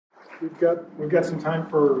we've got some time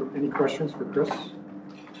for any questions for Chris.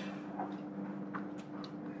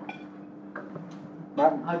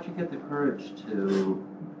 Martin, how'd you get the courage to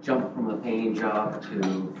jump from a paying job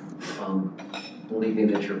to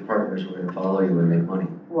believing that your partners were going to follow you and make money?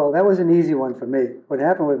 Well, that was an easy one for me. What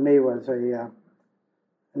happened with me was an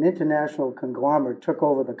international conglomerate took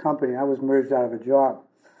over the company. I was merged out of a job.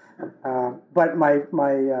 But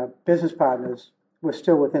my business partners were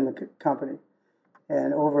still within the company.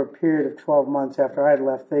 And over a period of 12 months after I had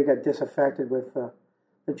left, they got disaffected with the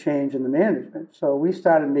change in the management. So we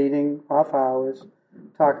started meeting off hours,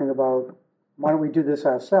 talking about, why don't we do this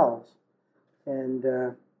ourselves? And,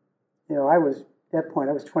 I was, at that point,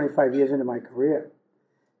 I was 25 years into my career.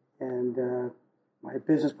 And my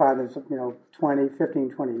business partners,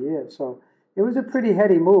 15, 20 years. So it was a pretty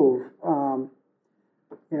heady move. When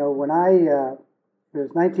it was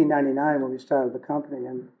 1999 when we started the company,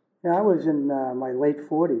 and I was in my late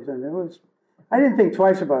 40s, and I didn't think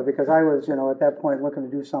twice about it because I was, at that point looking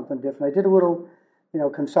to do something different. I did a little,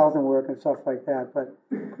 consulting work and stuff like that. But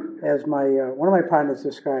as one of my partners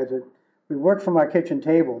describes it, we worked from our kitchen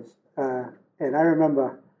tables, and I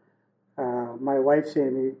remember my wife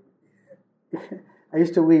saying to me, I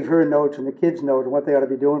used to leave her notes and the kids' notes on what they ought to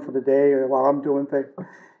be doing for the day or while I'm doing things.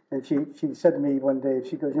 And she said to me one day,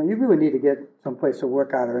 she goes, you really need to get someplace to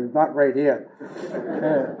work out of, and not right here.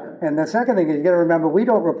 And the second thing is, you got to remember, we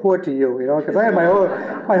don't report to you, because I had my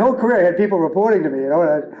whole career, I had people reporting to me,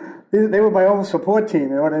 they were my own support team,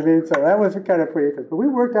 you know what I mean? So that was kind of pretty interesting. But we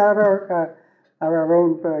worked out of our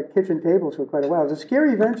own kitchen tables for quite a while. It was a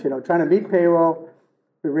scary venture, trying to meet payroll.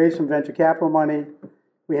 We raised some venture capital money.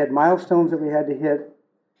 We had milestones that we had to hit.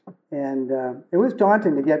 And it was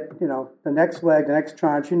daunting to get, the next leg, the next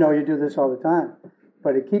tranche. You do this all the time.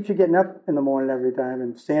 But it keeps you getting up in the morning every time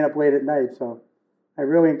and staying up late at night. So I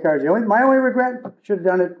really encourage you. My only regret, should have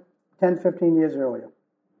done it 10, 15 years earlier.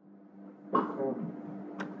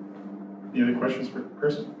 Any other questions for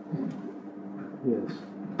Chris? Yes.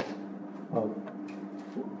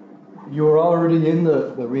 You were already in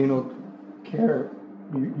the renal care.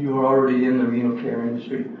 You were already in the renal care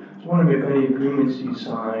industry. I was wondering if any agreements you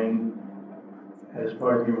signed as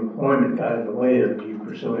part of your employment got in the way of you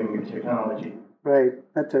pursuing your technology. Right.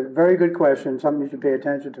 That's a very good question, something you should pay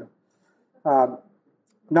attention to.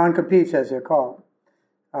 Non-competes, as they're called.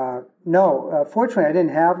 No, fortunately, I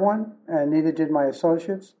didn't have one, and neither did my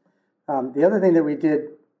associates. The other thing that we did,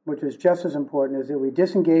 which was just as important, is that we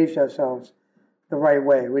disengaged ourselves the right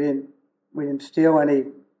way. We didn't steal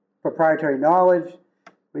any proprietary knowledge.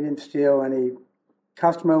 We didn't steal any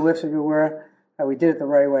customer lists, if you were. We did it the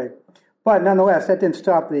right way. But nonetheless, that didn't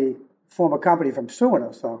stop the former company from suing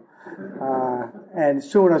us, though, and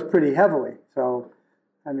suing us pretty heavily. So,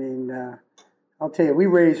 I'll tell you, we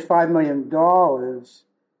raised $5 million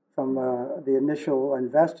from the initial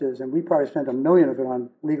investors, and we probably spent $1 million of it on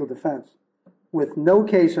legal defense with no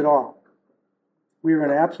case at all. We were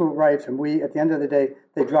in absolute rights, and at the end of the day,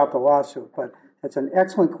 they dropped the lawsuit. But it's an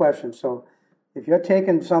excellent question. So if you're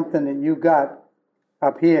taking something that you got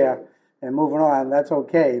up here and moving on, that's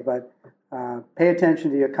okay. But pay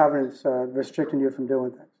attention to your covenants restricting you from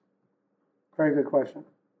doing things. Very good question.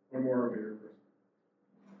 One more over here.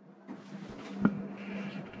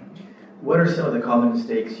 What are some of the common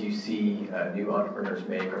mistakes you see new entrepreneurs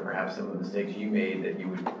make, or perhaps some of the mistakes you made that you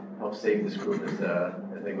would help save this group as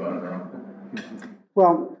they go on their own?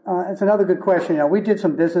 Well, it's another good question. We did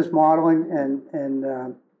some business modeling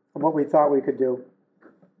and what we thought we could do.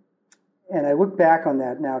 And I look back on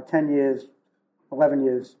that now, 10 years, 11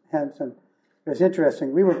 years hence, and it's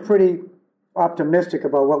interesting. We were pretty optimistic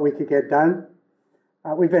about what we could get done.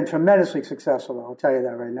 We've been tremendously successful, I'll tell you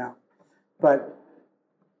that right now. But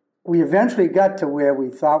we eventually got to where we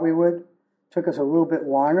thought we would. It took us a little bit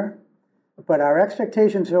longer. But our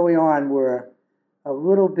expectations early on were a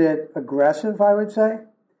little bit aggressive, I would say.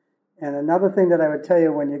 And another thing that I would tell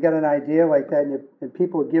you, when you get an idea like that and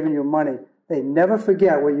people are giving you money, they never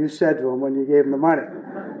forget what you said to them when you gave them the money.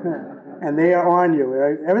 And they are on you.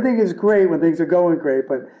 Right? Everything is great when things are going great,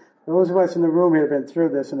 but those of us in the room here have been through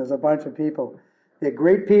this, and there's a bunch of people. They're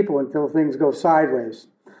great people until things go sideways.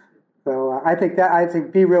 So I think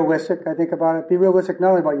be realistic, I think about it. Be realistic not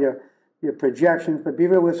only about your projections, but be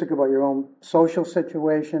realistic about your own social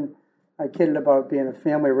situation. I kidded about being a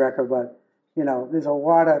family wrecker, but, there's a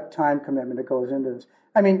lot of time commitment that goes into this.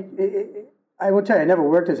 I will tell you, I never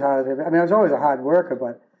worked as hard as I was always a hard worker,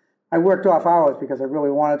 but I worked off hours because I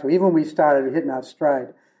really wanted to. Even when we started hitting our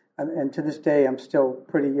stride. And to this day, I'm still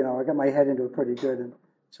pretty, I got my head into it pretty good. And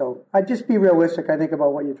so I just be realistic, I think,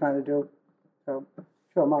 about what you're trying to do. So,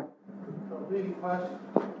 sure, Mark. So, big question.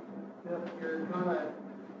 If you're going to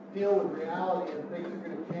deal with reality and things are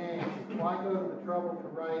going to change, why go to the trouble to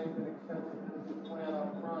write an extensive business plan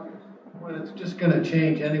up front when it's just going to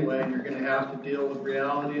change anyway and you're going to have to deal with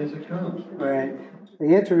reality as it comes? Right.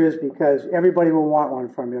 The answer is because everybody will want one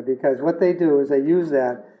from you, because what they do is they use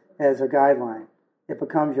that as a guideline. It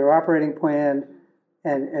becomes your operating plan,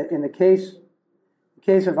 and in the case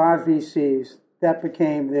of our VCs, that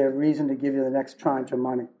became their reason to give you the next tranche of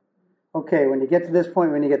money. Okay, when you get to this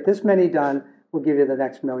point, when you get this many done, we'll give you the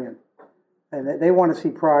next million. And they want to see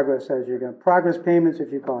progress as you're going. Progress payments,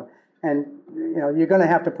 if you call it. And you're going to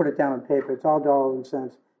have to put it down on paper. It's all dollars and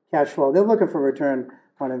cents, cash flow. They're looking for return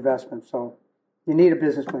on investment, so you need a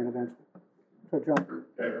business plan eventually. So, John.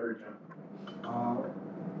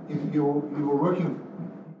 You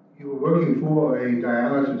were working for a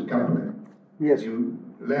dialysis company. Yes. You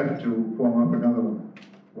left to form up another one.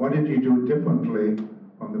 What did you do differently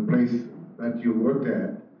from the place that you worked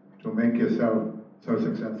at to make yourself so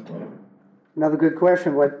successful? Another good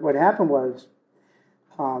question. What happened was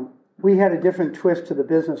we had a different twist to the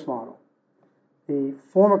business model. The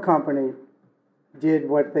former company did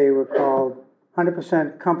what they were called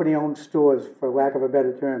 100% company-owned stores, for lack of a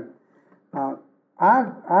better term.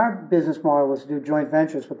 Our business model was to do joint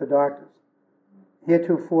ventures with the doctors.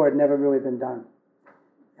 Heretofore, it had never really been done.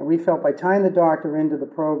 And we felt by tying the doctor into the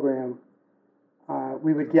program,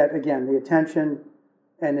 we would get, again, the attention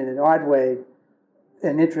and, in an odd way,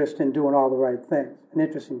 an interest in doing all the right things, an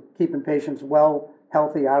interest in keeping patients well,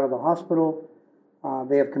 healthy out of the hospital.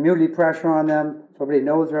 They have community pressure on them, so everybody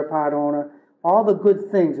knows they're a part owner. All the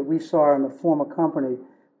good things that we saw in the former company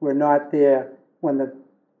were not there when the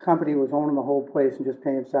company was owning the whole place and just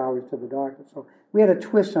paying salaries to the doctors. So we had a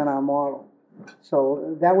twist on our model.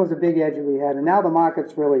 So that was a big edge that we had. And now the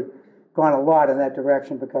market's really gone a lot in that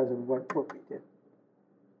direction because of what we did.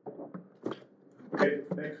 Okay,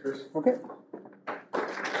 thanks, Chris. Okay.